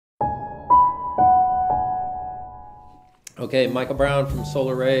Okay, Michael Brown from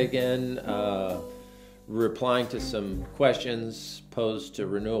Solar Ray again, replying to some questions posed to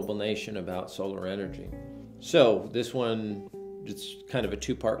Renewable Nation about solar energy. So this one, it's kind of a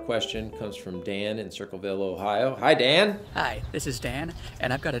two-part question, comes from Dan in Circleville, Ohio. Hi, Dan. Hi, this is Dan,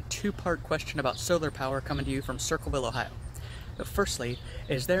 and I've got a two-part question about solar power coming to you from Circleville, Ohio. Firstly,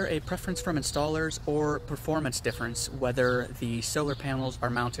 is there a preference from installers or performance difference whether the solar panels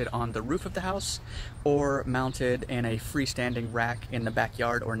are mounted on the roof of the house or mounted in a freestanding rack in the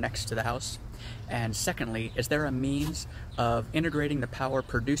backyard or next to the house? And secondly, is there a means of integrating the power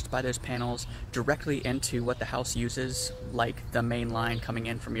produced by those panels directly into what the house uses, like the main line coming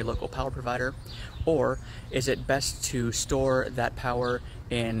in from your local power provider? Or is it best to store that power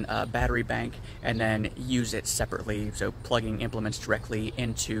in a battery bank and then use it separately, so plugging implements directly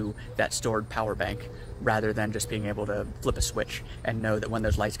into that stored power bank rather than just being able to flip a switch and know that when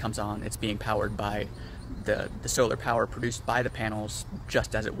those lights comes on, it's being powered by the solar power produced by the panels,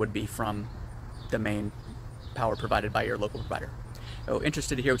 just as it would be from the main power provided by your local provider. So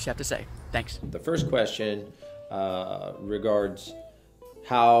interested to hear what you have to say. Thanks. The first question regards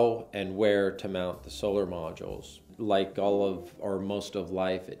how and where to mount the solar modules. Like all of or most of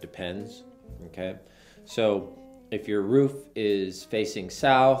life, it depends. Okay, so if your roof is facing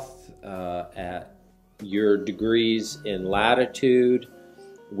south at your degrees in latitude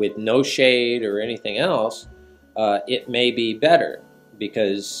with no shade or anything else, it may be better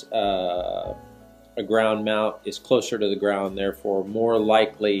because a ground mount is closer to the ground, therefore more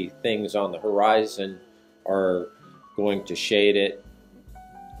likely things on the horizon are going to shade it,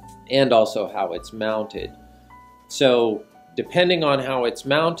 and also how it's mounted. So depending on how it's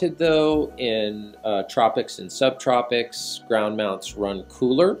mounted though, in tropics and subtropics, ground mounts run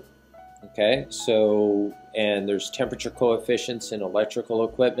cooler. Okay, so, and there's temperature coefficients in electrical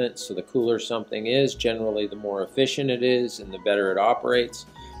equipment, so the cooler something is, generally the more efficient it is and the better it operates.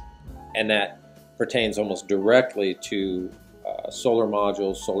 And that pertains almost directly to solar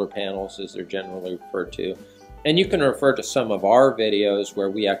modules, solar panels as they're generally referred to. And you can refer to some of our videos where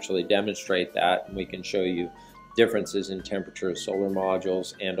we actually demonstrate that, and we can show you differences in temperature of solar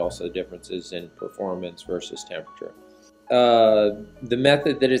modules and also differences in performance versus temperature. The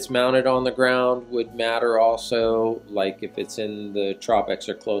method that it's mounted on the ground would matter also, like if it's in the tropics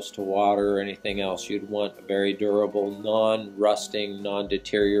or close to water or anything else, you'd want a very durable, non-rusting,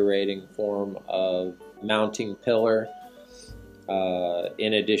 non-deteriorating form of mounting pillar.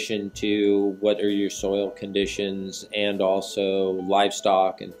 In addition to what are your soil conditions and also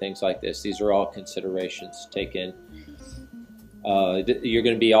livestock and things like this. These are all considerations to take in. You're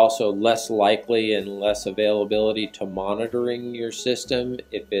going to be also less likely and less availability to monitoring your system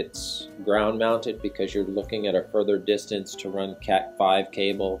if it's ground mounted, because you're looking at a further distance to run Cat5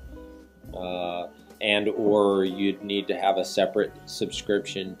 cable, and or you'd need to have a separate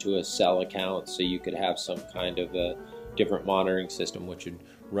subscription to a cell account so you could have some kind of a different monitoring system, which would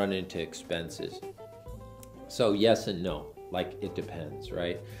run into expenses. So yes and no, like it depends,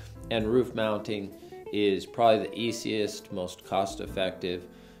 right? And roof mounting is probably the easiest, most cost-effective.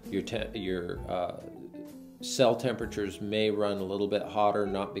 Your cell temperatures may run a little bit hotter,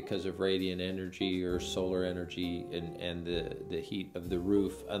 not because of radiant energy or solar energy and the heat of the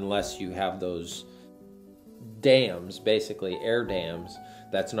roof, unless you have those dams, basically air dams.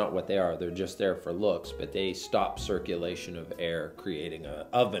 That's not what they are. They're just there for looks, but they stop circulation of air, creating an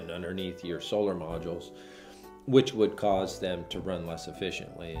oven underneath your solar modules, which would cause them to run less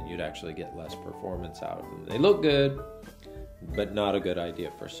efficiently, and you'd actually get less performance out of them. They look good, but not a good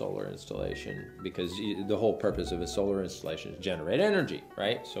idea for solar installation, because the whole purpose of a solar installation is generate energy,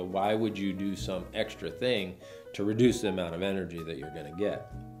 right? So why would you do some extra thing to reduce the amount of energy that you're going to get?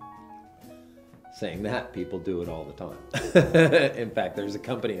 Saying that, people do it all the time. In fact, there's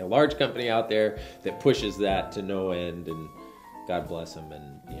a large company out there that pushes that to no end, and God bless them,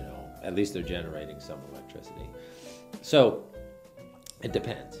 and you know, at least they're generating some electricity. So it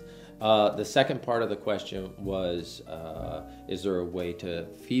depends. The second part of the question was, is there a way to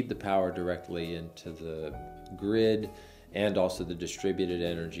feed the power directly into the grid and also the distributed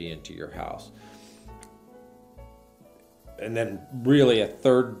energy into your house? And then really a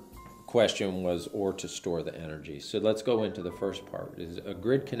third question was, or to store the energy. So let's go into the first part. Is a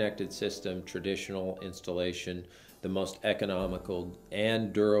grid connected system, traditional installation, the most economical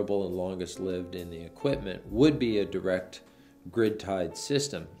and durable and longest lived in the equipment would be a direct grid tied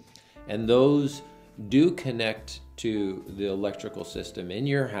system. And those do connect to the electrical system in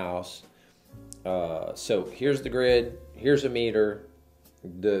your house. So here's the grid, here's a meter,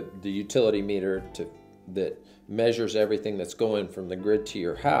 the utility meter that measures everything that's going from the grid to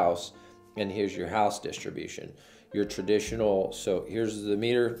your house, and here's your house distribution. your traditional, so here's the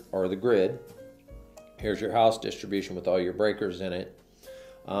meter or the grid. Here's your house distribution with all your breakers in it.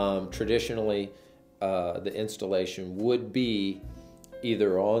 Traditionally, the installation would be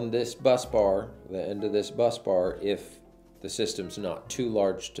either on this bus bar, the end of this bus bar, if the system's not too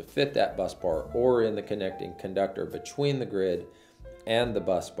large to fit that bus bar, or in the connecting conductor between the grid and the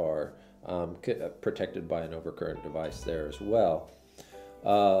bus bar, protected by an overcurrent device there as well,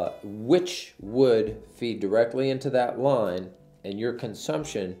 which would feed directly into that line, and your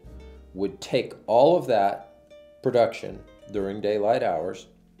consumption would take all of that production during daylight hours.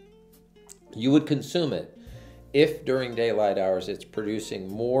 You would consume it. If during daylight hours it's producing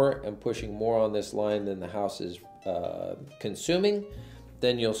more and pushing more on this line than the house is consuming,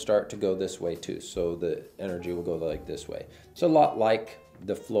 then you'll start to go this way too. So the energy will go like this way. It's a lot like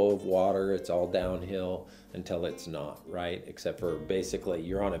the flow of water. It's all downhill until it's not, right? Except for basically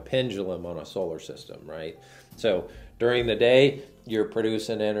you're on a pendulum on a solar system, right? So during the day, you're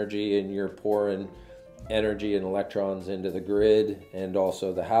producing energy and you're pouring energy and electrons into the grid and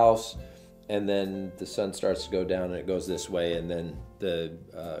also the house. And then the sun starts to go down and it goes this way, and then the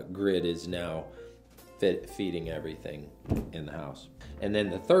grid is now feeding everything in the house. And then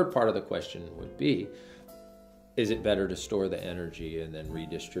the third part of the question would be, is it better to store the energy and then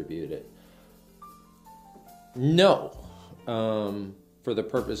redistribute it? No. For the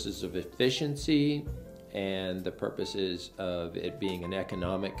purposes of efficiency and the purposes of it being an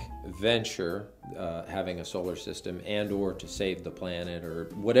economic venture, having a solar system, and or to save the planet, or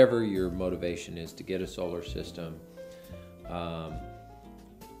whatever your motivation is to get a solar system,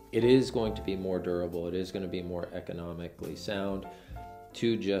 it is going to be more durable. It is going to be more economically sound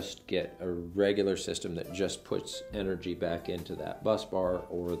to just get a regular system that just puts energy back into that bus bar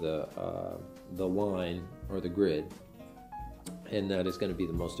or the line or the grid, and that is going to be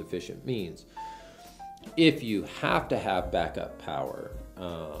the most efficient means. If you have to have backup power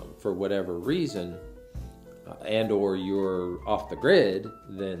for whatever reason, and or you're off the grid,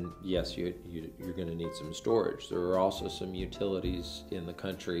 then yes, you're going to need some storage. There are also some utilities in the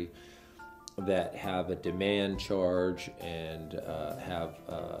country that have a demand charge and have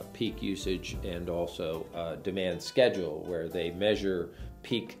peak usage, and also a demand schedule where they measure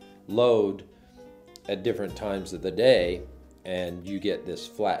peak load at different times of the day, and you get this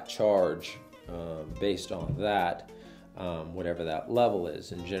flat charge based on that, whatever that level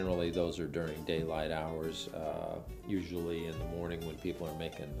is. And generally those are during daylight hours, usually in the morning when people are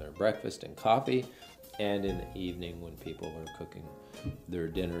making their breakfast and coffee, and in the evening when people are cooking their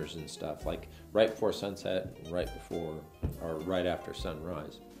dinners and stuff, like right before sunset, right before or right after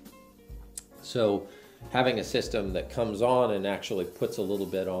sunrise. So having a system that comes on and actually puts a little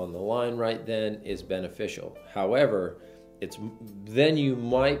bit on the line right then is beneficial. However, then you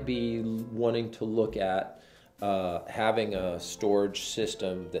might be wanting to look at having a storage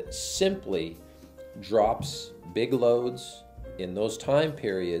system that simply drops big loads in those time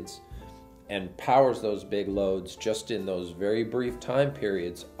periods and powers those big loads just in those very brief time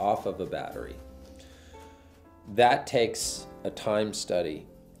periods off of a battery. That takes a time study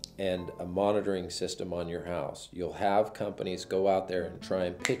and a monitoring system on your house. You'll have companies go out there and try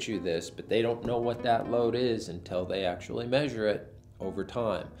and pitch you this, but they don't know what that load is until they actually measure it over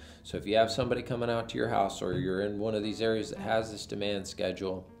time. So if you have somebody coming out to your house, or you're in one of these areas that has this demand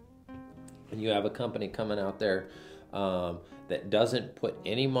schedule, and you have a company coming out there that doesn't put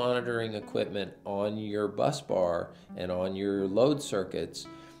any monitoring equipment on your bus bar and on your load circuits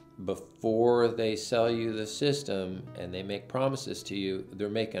before they sell you the system, and they make promises to you, they're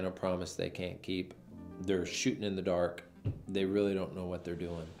making a promise they can't keep. They're shooting in the dark. They really don't know what they're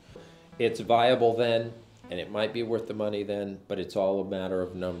doing. It's viable then, and it might be worth the money then, but it's all a matter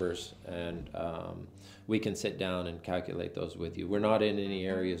of numbers, and we can sit down and calculate those with you. We're not in any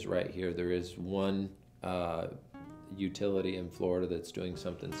areas right here. There is one utility in Florida that's doing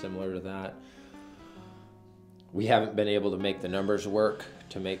something similar to that. We haven't been able to make the numbers work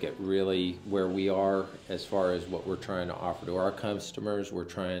to make it really where we are as far as what we're trying to offer to our customers. We're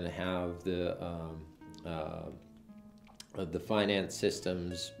trying to have the finance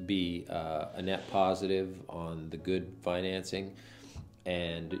systems be a net positive on the good financing,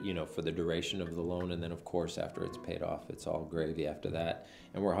 and for the duration of the loan, and then of course after it's paid off, it's all gravy after that.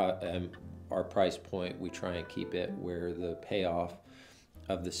 And our price point, we try and keep it where the payoff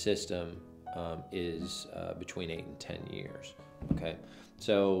of the system is between 8 and 10 years. Okay,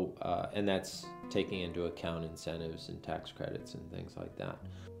 so and that's taking into account incentives and tax credits and things like that.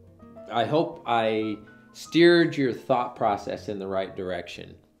 I hope I steered your thought process in the right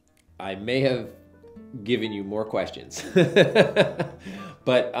direction. I may have giving you more questions.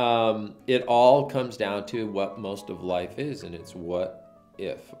 But it all comes down to what most of life is, and it's what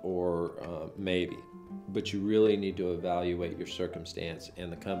if or maybe. But you really need to evaluate your circumstance,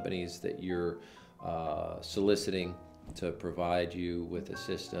 and the companies that you're soliciting to provide you with a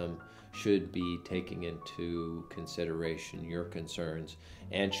system should be taking into consideration your concerns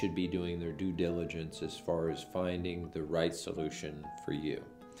and should be doing their due diligence as far as finding the right solution for you.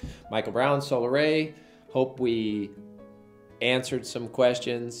 Michael Brown, Solar. Hope we answered some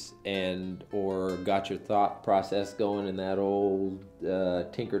questions and or got your thought process going and that old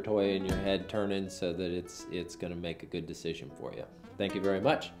tinker toy in your head turning so that it's going to make a good decision for you. Thank you very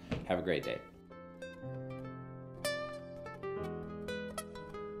much. Have a great day.